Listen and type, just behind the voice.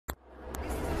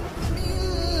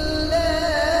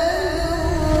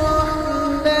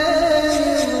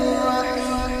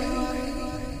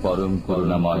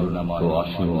করুণাময় ও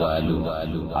অসীম দয়ালু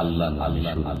আল্লাহ নামে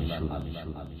শুরু।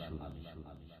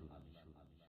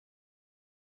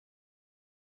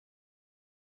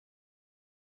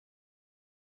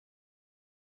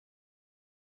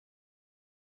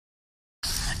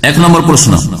 এক নম্বর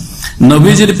প্রশ্ন,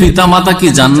 নবীজির পিতা মাতা কি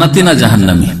জান্নাতি না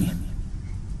জাহান্নামী?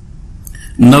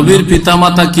 নবীর পিতা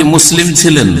মাতা কি মুসলিম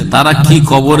ছিলেন? তারা কি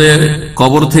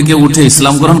কবর থেকে উঠে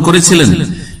ইসলাম গ্রহণ করেছিলেন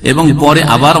এবং পরে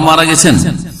আবার মারা গেছেন?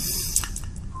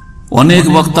 অনেক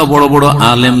বক্তা, বড় বড়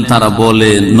আলেম তারা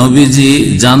বলে নবীজি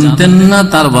জানতেন না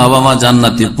তার বাবা মা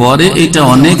জান্নাতি। পরে এটা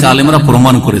অনেক আলেমরা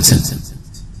প্রমাণ করেছেন।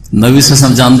 নবী সাল্লাল্লাহু আলাইহি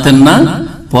ওয়াসাল্লাম জানতেন না,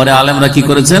 পরে আলেমরা কি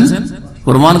করেছেন?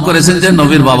 প্রমাণ করেছেন যে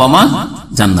নবীর বাবা মা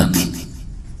জান্নাতি,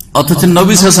 অথচ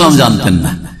নবী সাল্লাল্লাহু আলাইহি ওয়াসাল্লাম জানতেন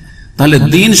না। তাহলে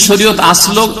দিন শরীয়ত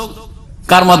আসলো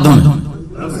কার মাধ্যমে?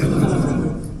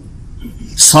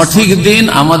 সঠিক দিন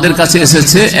আমাদের কাছে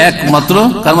এসেছে একমাত্র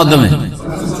কার মাধ্যমে?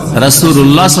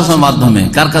 রাসূলুল্লাহ সাল্লাল্লাহু আলাইহি ওয়াসাল্লামের মাধ্যমে।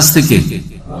 কার কাছ থেকে?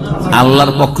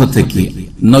 আল্লাহর পক্ষ থেকে।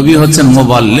 নবী হচ্ছেন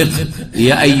মুবাল্লিগ,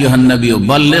 ইয়া আইয়ুহান নাবিয়্যু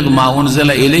বাল্লিগ মা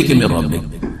উনজিলা ইলাইকা মির রাব্বিক।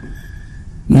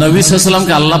 নবী সাল্লাল্লাহু আলাইহি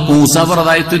ওয়াসাল্লামকে আল্লাহ পৌঁছাবার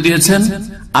দায়িত্ব দিয়েছেন,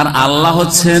 আর আল্লাহ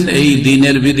হচ্ছেন এই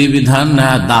দিনের বিধিবিধান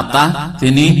দাতা।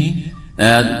 তিনি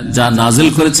যা নাজিল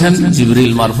করেছেন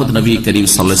জিবরিল মারফত নবী করিম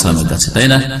সাল্লাল্লাহু আলাইহি ওয়াসাল্লামের কাছে, তাই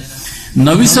না?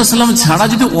 নবী সাল্লাল্লাহু আলাইহি ওয়াসাল্লাম ছাড়া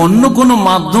যদি অন্য কোন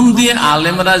মাধ্যম দিয়ে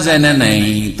আলেমরা জেনে নেয়,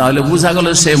 তাহলে বোঝা গেল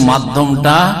সেই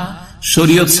মাধ্যমটা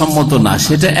শরীয়ত সম্মত না।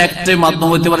 সেটা একটাই মাধ্যম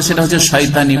হইতে পারে, সেটা হচ্ছে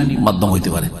শয়তানি মাধ্যম হইতে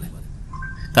পারে।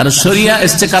 কারণ শরিয়া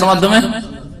এসছে কার মাধ্যমে?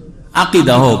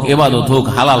 আকীদা হোক, ইবাদত হোক,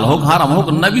 হালাল হোক, হারাম হোক,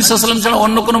 নবী সাল্লাল্লাহু আলাইহি ওয়াসাল্লাম ছাড়া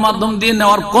অন্য কোন মাধ্যম দিয়ে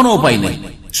নেওয়ার কোনো উপায় নেই।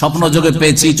 স্বপ্ন যোগে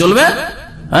পেয়েছি চলবে?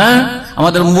 হ্যাঁ,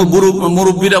 আমাদের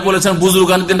মুরব্বীরা বলেছেন,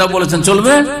 বুজুর্গানরা বলেছেন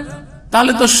চলবে?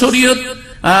 তাহলে তো শরীয়ত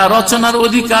রচনার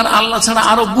অধিকার আল্লাহ ছাড়া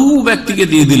আরো বহু ব্যক্তিকে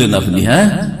দিয়ে দিলেন আপনি। হ্যাঁ,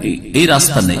 এই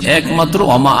রাস্তা নেই, একমাত্র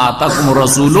ওমা আতাকুমুর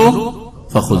রাসূলু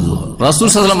ফাখুযুহু, রাসূল সাল্লাল্লাহু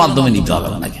আলাইহি ওয়াসাল্লামের মাধ্যমে নিতে হবে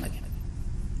আপনাকে।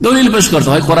 দলিল পেশ করতে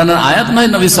হয়, কোরআনের আয়াত নয়,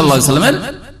 নবী সাল্লাল্লাহু আলাইহি ওয়াসাল্লামের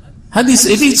হাদিস।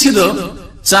 এটি ছিল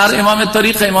চার ইমামের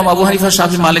তরিকা, ইমাম আবু হানিফা,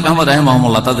 শাফি, মালিক, আহমদ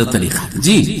রাহিমাহুল্লাহ, তাদের তরিকা।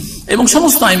 জি, এবং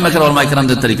সমস্ত আইম্মা কেরাম, উলামা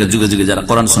কেরামদের তরিকা, যুগে যুগে যারা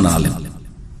কোরআন শোনা আলেম।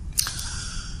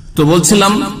 তো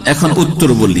বলছিলাম, এখন উত্তর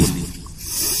বলি।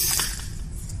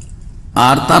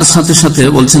 আর তার সাথে সাথে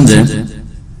বলছেন যে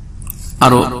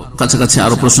আরো কাছাকাছি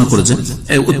আরো প্রশ্ন করেছেন,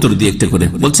 এই উত্তর দিয়ে একটা করে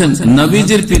বলছেন,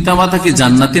 নবীজির পিতা মাতা কি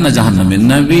জান্নাতি না জাহান্নামী?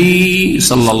 নবী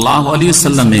সাল্লাল্লাহু আলাইহি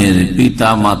ওয়াসাল্লামের পিতা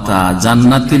মাতা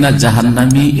জান্নাতি না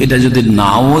জাহান্নামী, এটা যদি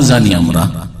নাও জানি আমরা,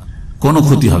 কোনো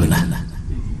ক্ষতি হবে না।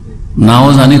 নাও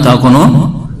জানি তাও কোনো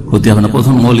ক্ষতি হবে না।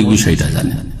 প্রথম মৌলিক বিষয়টা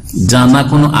জানি, জানা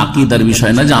কোনো আকীদার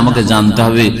বিষয় না যে আমাকে জানতে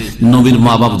হবে নবীর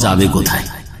মা বাপ যাবে কোথায়।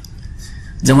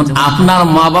 যেমন আপনার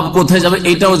মা বাপ কোথায় যাবে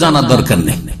এটাও জানার দরকার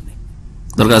নেই।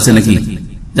 দরকার আছে নাকি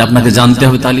যে আপনাকে জানতে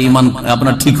হবে? তাহলে ইমান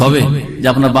আপনার ঠিক হবে যে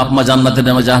আপনার বাপ মা জান্নাতে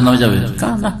যাবে জাহান্নামে যাবে?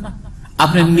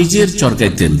 আপনি নিজের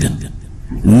চরকায় তেল দেন,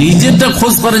 নিজেরটা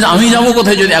খোঁজ করে যে আমি যাবো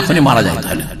কোথায় যদি এখনই মারা যায়।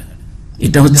 তাহলে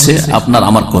এটা হচ্ছে আপনার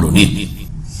আমার করণীয়।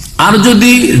 আর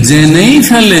যদি জেনেই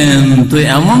ফেলেন তো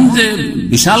এমন যে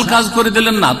বিশাল কাজ করে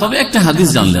দিলেন না, তবে একটা হাদিস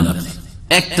জানলেন, আপনি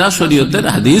একটা শরীয়তের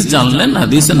হাদিস জানলেন,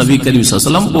 হাদিসে নবী করিম সাল্লাল্লাহু আলাইহি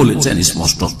ওয়াসাল্লাম বলেছেন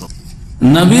স্পষ্ট।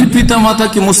 নবীর পিতা মাতা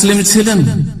কি মুসলিম ছিলেন?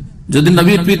 যদি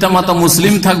নবীর পিতা মাতা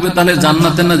মুসলিম থাকবে তাহলে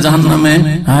জান্নাতে না জাহান্নামে?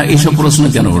 হ্যাঁ, এইসব প্রশ্ন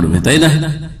কেন উঠবে, তাই না?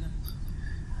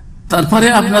 তারপরে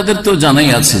আপনাদের তো জানাই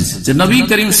আছে যে নবী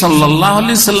করিম সাল্লাল্লাহু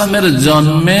আলাইহি ওয়াসাল্লামের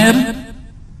জন্মের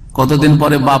কতদিন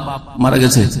পরে বাপ মারা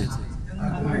গেছে?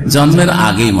 জন্মের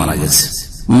আগেই মারা গেছে।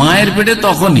 মায়ের পেটে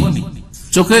তখনই,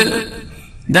 চোখে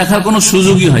দেখার কোনো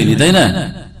সুযোগই হয়নি, তাই না?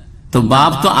 তো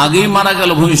বাপ তো আগেই মারা গেল,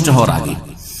 ভূমিষ্ঠ হওয়ার আগে।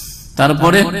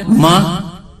 তারপরে মা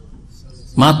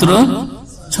মাত্র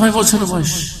 6 বছর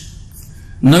বয়স।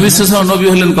 নবী সাল্লাল্লাহু আলাইহি ওয়াসাল্লাম নবী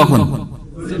হলেন কখন?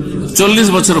 40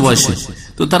 বছর বয়সে।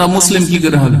 তো তারা মুসলিম কি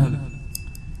করে হবে?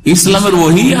 ইসলামের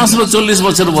ওহী আসলো 40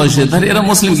 বছর বয়সে, তাহলে এরা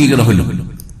মুসলিম কি করে হলো?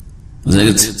 বুঝা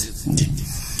গেছে?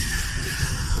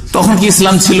 তখন কি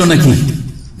ইসলাম ছিল নাকি?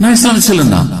 না, ইসলাম ছিল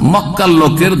না। মক্কার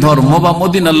লোকের ধর্ম বা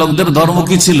মদিনার লোকদের ধর্ম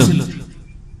কি ছিল?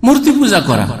 মূর্তি পূজা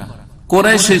করা।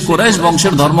 কুরাইশ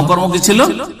বংশের ধর্মকর্ম কি ছিল?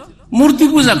 মূর্তি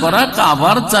পূজা করা।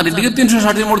 কাবার চারিদিকে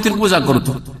 360 মূর্তির পূজা করত।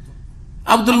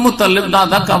 আব্দুল মুত্তালিব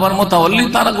দাদা কাবার মোতাওয়াল্লি,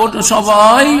 তারা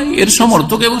সবাই এর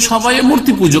সমর্থক এবং সবাই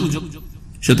মূর্তি পূজক।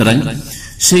 সুতরাং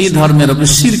সেই ধর্মের উপরে,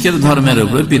 শিরকের ধর্মের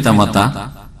উপরে পিতা মাতা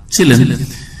ছিলেন।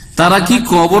 তারা কি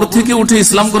কবর থেকে উঠে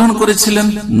ইসলাম গ্রহণ করেছিলেন?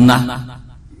 না,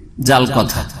 জাল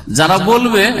কথা। যারা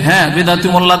বলবে, হ্যাঁ, বিদাতি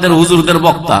মোল্লাদের হুজুরদের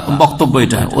বক্তব্য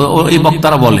এটা, এই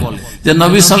বক্তারা বলে যে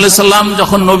নবী সাল্লাল্লাহু আলাইহি ওয়াসাল্লাম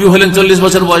যখন নবী হলেন 40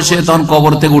 বছর বয়সে, তখন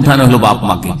কবর থেকে উঠানো হলো বাপ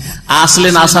মাকে।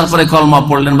 আসলেন, আসার পরে কলমা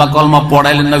পড়লেন বা কলমা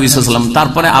পড়াইলেন নবী সাল্লাল্লাহু আলাইহি ওয়াসাল্লাম,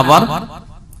 তারপরে আবার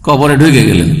কবরে ঢুকে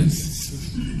গেলেন।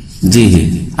 জি,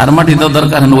 আর মাটি তো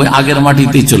দরকার, ওই আগের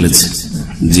মাটিতেই চলেছে।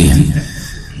 জি হ্যাঁ।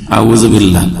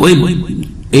 আউযুবিল্লাহ। ওই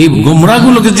এই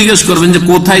গোমরাহগুলোকে জিজ্ঞেস করবেন যে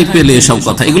কোথায় পেলে এসব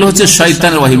কথা। এগুলো হচ্ছে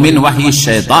শয়তানের ওয়াহি, মিন ওয়াহি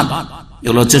শায়তান।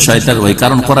 এগুলো হচ্ছে শয়তানের ওয়াহি।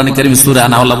 কারণ কোরআনে কারীম সূরা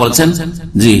আনআম বলছেন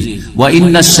জি, ওয়া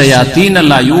ইন্নাশ শায়াতিনা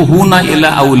লা ইউহুনা ইলা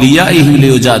আউলিয়াইহিম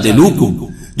লিউজাদিলুকুম।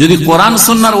 যদি কোরআন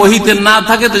সুন্নাহর ওহীতে না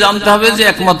থাকে তো জানতে হবে যে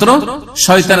একমাত্র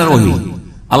শয়তানের ওহী।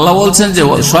 আল্লাহ বলছেন যে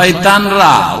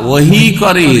শয়তানরা ওহী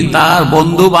করে তার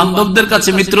বন্ধু বান্ধবদের কাছে,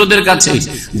 মিত্রদের কাছে,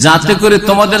 যাতে করে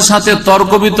তোমাদের সাথে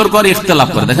তর্ক বিতর্ক আর ইখতিলাফ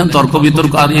করে। দেখেন তর্ক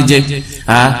বিতর্ক আর এই যে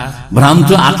ভ্রান্ত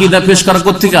আকীদা পেশ করা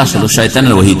কোত্থেকে আসলো?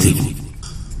 শয়তানের ওহী থেকে।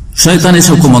 শয়তান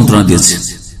এসব কুমন্ত্রণা দিয়েছে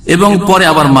এবং পরে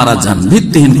আবার মারা যান।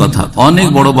 ভিত্তিহীন কথা, অনেক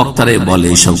বড় বক্তারা বলে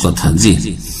এইসব কথা। জি,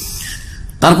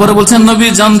 তারপরে বলছেন নবী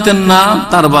জানতেন না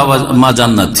তার বাবা মা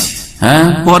জান্নাতি। হ্যাঁ,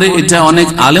 পরে এটা অনেক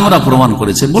আলেমরা প্রমাণ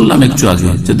করেছে। বললাম একটু আগে,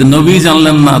 যদি নবী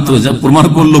জানলেন না তো প্রমাণ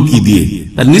করলো কি দিয়ে?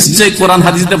 নিশ্চয়ই কোরআন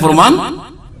হাদিসে প্রমাণ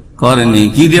করেনি।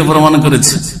 কি দিয়ে প্রমাণ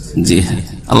করেছে? জি হ্যাঁ,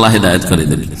 আল্লাহ হিদায়াত করে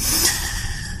দেবে।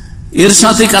 এর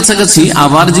সাথে কাছাকাছি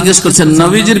আবার জিজ্ঞেস করছেন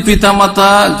নবীজির পিতা মাতা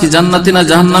কি জান্নাতি না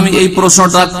জাহান্নামী? এই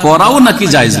প্রশ্নটা করাও নাকি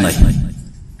জায়েজ নাই?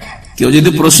 কেউ যদি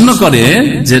প্রশ্ন করে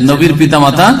যে নবীর পিতা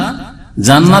মাতা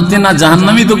জান্নাতি না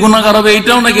জাহান্নামী তো গুনাহগার হবে,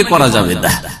 এটাও নাকি করা যাবে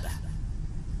না?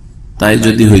 তাই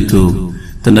যদি হইতো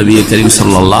তো নবী করিম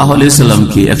সাল্লাল্লাহু আলাইহি সাল্লাম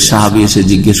কি এক সাহাবী এসে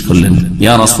জিজ্ঞেস করলেন,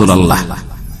 ইয়া রাসূলুল্লাহ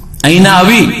আইনা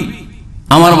আবি,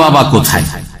 আমার বাবা কোথায়?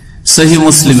 সহিহ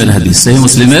মুসলিমের হাদিস, সহিহ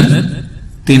মুসলিমের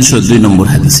 302 নম্বর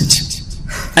হাদিস আছে,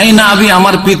 আইনা আবি,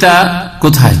 আমার পিতা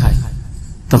কোথায়?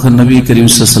 তখন নবী করিম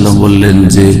সাল্লাল্লাহু আলাইহি ওয়াসাল্লাম বললেন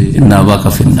যে ইন্না আবাকা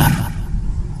ফিন্নার,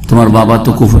 তোমার বাবা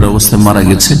তো কুফর অবস্থায় মারা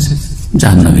গেছে,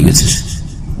 জাহান্নামে গেছে,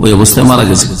 ওই অবস্থায় মারা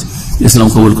গেছে, ইসলাম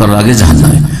কবুল করার আগে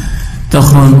জাহান্নামে।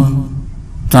 তখন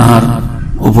তাহার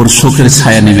উপর শোকের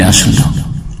ছায়া নেমে আসলো,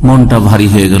 মনটা ভারী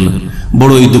হয়ে গেল,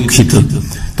 বড়ই দুঃখিত।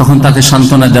 তখন তাকে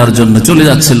সান্ত্বনা দেওয়ার জন্য চলে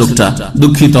যাচ্ছে লোকটা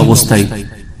দুঃখিত অবস্থায়,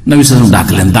 নবী সাল্লাল্লাহু আলাইহি ওয়াসাল্লাম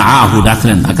ডাকলেন, দাআহু,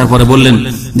 ডাকলেন, ডাকার পরে বললেন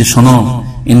যে শোনো,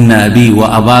 ইন্না আবি ওয়া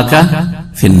আবাকা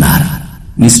ফিন্নার,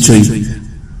 নিশ্চয়ই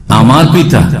আমার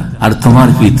পিতা আর তোমার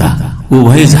পিতা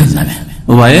উভয়ে জাহান্নামে,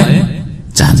 উভয়ে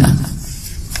জাহান্নামে।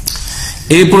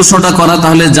 এই প্রশ্নটা করা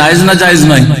তাহলে জায়েজ না জায়েজ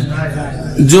নয়?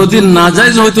 যদি না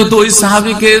জায়েজ হইতো তো ওই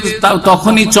সাহাবীকে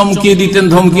তখনই চমকিয়ে দিতেন,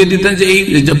 ধমকিয়ে দিতেন যে এই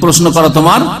প্রশ্ন করা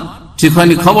তোমার ঠিক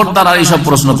হয়নি, খবরদার আর এইসব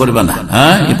প্রশ্ন করবে না।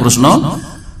 হ্যাঁ, এই প্রশ্ন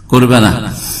করবে না।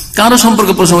 কারো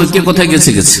সম্পর্কে প্রশ্ন, কে কোথায়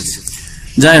গেছে গেছে।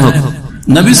 যাই হোক,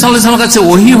 নবী সাল্লাল্লাহু আলাইহি ওয়াসাল্লামের কাছে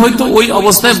ওহী হয়তো ওই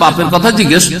অবস্থায় বাপের কথা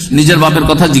জিজ্ঞেস, নিজের বাপের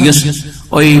কথা জিজ্ঞেস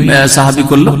ওই সাহাবী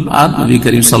করলো, আর নবী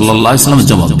করিম সাল্লাল্লাহু আলাইহি ওয়াসাল্লাম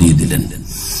জবাব দিয়ে দিলেন।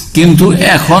 কিন্তু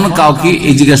এখন কাউকে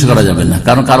এই জিজ্ঞাসা করা যাবে না,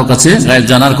 কারণ কারো কাছে গায়েব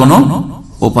জানার কোনো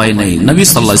উপায় নেই। নবী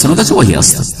সাল্লাল্লাহু আলাইহি ওয়াসাল্লামের কাছে ওহী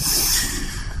আসছে।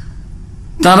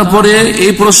 তারপরে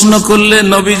এই প্রশ্ন করলে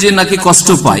নবীজি নাকি কষ্ট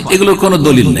পায়, এগুলোর কোনো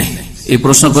দলিল নেই। এই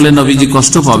প্রশ্ন করলে নবীজি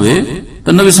কষ্ট পাবে, তো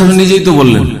নবী সাল্লাল্লাহু আলাইহি ওয়াসাল্লাম নিজেই তো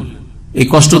বললেন, এই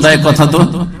কষ্টদায়ক কথা তো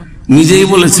নিজেই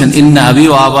বলেছেন, ইন্না আবি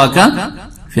ওয়া আবাকা,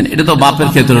 এটা তো বাপের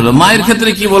ক্ষেত্রে হলো। মায়ের ক্ষেত্রে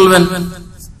কি বলবেন?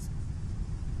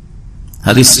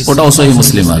 হাদিস ওটাও সহিহ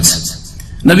মুসলিম আছে।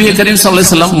 নবী করিম সাল্লাল্লাহু আলাইহি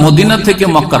ওয়াসাল্লাম মদিনা থেকে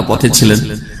মক্কার পথে ছিলেন।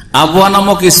 আবওয়া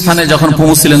নামক স্থানে যখন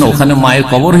পৌঁছলেন, ওখানে মায়ের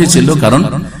কবর হয়েছিল, কারণ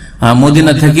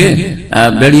মদিনা থেকে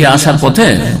বেরিয়ে আসার পথে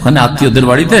ওখানে আত্মীয়দের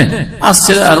বাড়িতে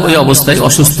আসছে, আর ওই অবস্থায়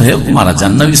অসুস্থ হয়ে মারা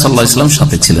যান। নবী সাল্লাল্লাহু আলাইহি ওয়াসাল্লাম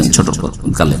সাথে ছিলেন ছোট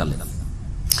কালে।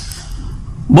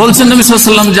 বলছেন নবী সাল্লাল্লাহু আলাইহি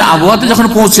ওয়াসাল্লাম যে আবওয়াতে যখন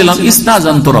পৌঁছলাম,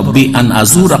 ইস্তাযানতু রাব্বি আন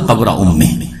আযুরা কবরা উম্মি,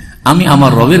 আমি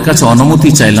আমার রবের কাছে অনুমতি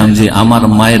চাইলাম যে আমার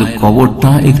মায়ের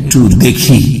কবরটা একটু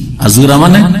দেখি। আযুরা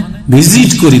মানে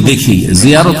ভিজিট করি, দেখি,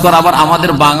 জিয়ারত করা। আবার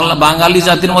আমাদের বাঙালি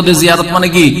জাতির মধ্যে জিয়ারত মানে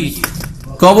কি?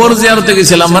 কবর জিয়ারতে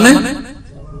গেছিলাম, মানে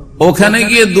ওখানে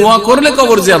গিয়ে দোয়া করলে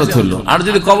কবর জিয়ারত হলো। আর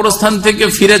যদি কবরস্থান থেকে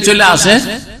ফিরে চলে আসে,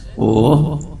 ও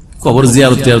কবর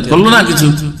জিয়ারত করলো না কিছু,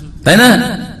 তাই না?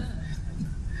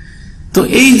 তো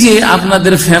এই যে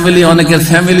আপনাদের ফ্যামিলি, অনেকের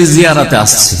ফ্যামিলি জিয়ারাতে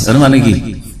আসছে, মানে কি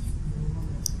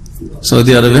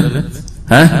সৌদি আরবে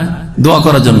হ্যাঁ দোয়া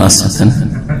করার জন্য আসছেন।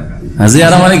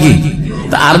 জিয়ারা মানে কি?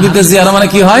 আরবিতে জিয়ারা মানে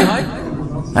কি হয়?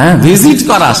 হ্যাঁ, ভিজিট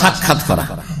করা, সাক্ষাৎ করা।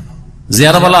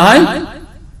 জিয়ারা বলা হয়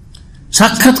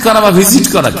সাক্ষাৎ করা বা ভিজিট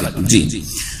করা। জি,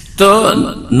 তো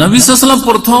নবী সাল্লাল্লাহু আলাইহি ওয়াসাল্লাম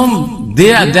প্রথম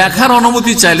দেখার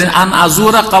অনুমতি চাইলেন, আন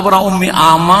আযুরা কবরা উম্মি,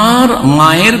 আমার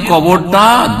মায়ের কবরটা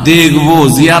দেখবো,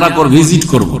 জিয়ারা কর, ভিজিট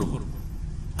করবো।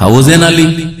 হাউজেন আলী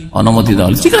অনুমতি দেওয়া,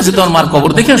 ঠিক আছে, তোমার মার কবর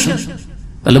দেখে আসো।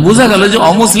 তাহলে বোঝা গেল যে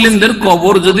অমুসলিমদের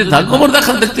কবর যদি থাকে, কবর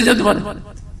দেখতে যেতে পারে,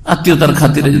 আত্মীয়তার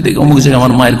খাতিরে যদি অমুক জায়গায়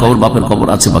আমার মায়ের কবর, বাপের কবর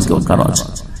আছে বা কেউ কারো আছে।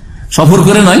 সফর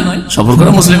করে নয়, সফর করে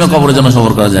মুসলিমের কবরের জন্য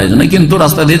সফর করা যায় না, কিন্তু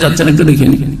রাস্তা দিয়ে যাচ্ছেন একটু দেখে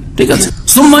নি, ঠিক আছে।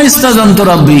 সুম্মা ইস্তাযানতু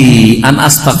রাব্বি আন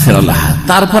আস্তাগফির লাহা,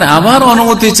 তারপরে আবার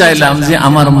অনুমতি চাইলাম যে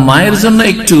আমার মায়ের জন্য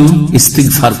একটু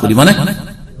ইস্তিগফার করি, মানে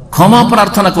ক্ষমা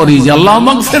প্রার্থনা করি, যে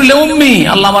আল্লাহুম্মা গফির লি উম্মি,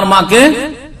 আল্লাহ আমার মাকে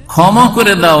ক্ষমা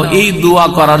করে দাও, এই দোয়া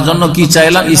করার জন্য কি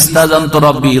চাইলাম? ইস্তাজান্ত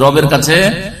রব্বি, রবের কাছে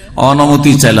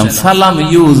অনুমতি চাইলাম। ফালাম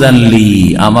ইউজানলি,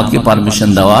 আমাকে পারমিশন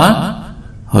দেওয়া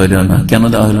হইল না। কেন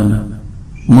দেওয়া হইল না?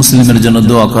 মুসলিমের জন্য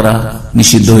দোয়া করা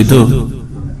নিষিদ্ধ হইতো?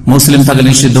 মুসলিম থাকলে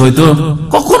নিষিদ্ধ হইতো?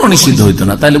 কখনো নিষিদ্ধ হইতো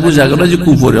না। তাইলে বোঝা গেল যে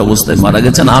কুফরি অবস্থায় মারা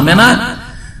গেছেন আমেনা।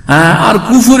 আর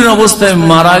কুফরির অবস্থায়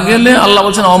মারা গেলে আল্লাহ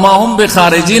বলছেন ওমাহুম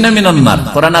বিখারিজিনা মিনান নার।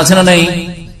 কোরআনে আছে না নেই?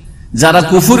 যারা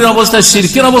কুফরির অবস্থায়,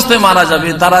 শিরকের অবস্থায় মারা যাবে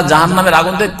তারা জাহান্নামের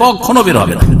আগুন থেকে কখনো বের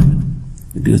হবে না।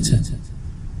 এটি হচ্ছে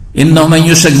ইন্নাহু মান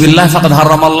ইউশরিক বিল্লাহি ফাকাদ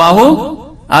হারামাল্লাহু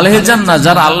আলাইহি জান্নাহ।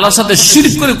 যারা আল্লাহর সাথে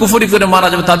শিরক করে, কুফরি করে মারা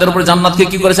যাবে তাদের উপর জান্নাতকে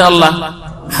কি করেছে? আল্লাহ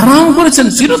হারাম করেছেন,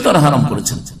 চিরতরে হারাম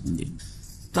করেছেন।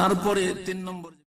 তারপরে 3 নম্বর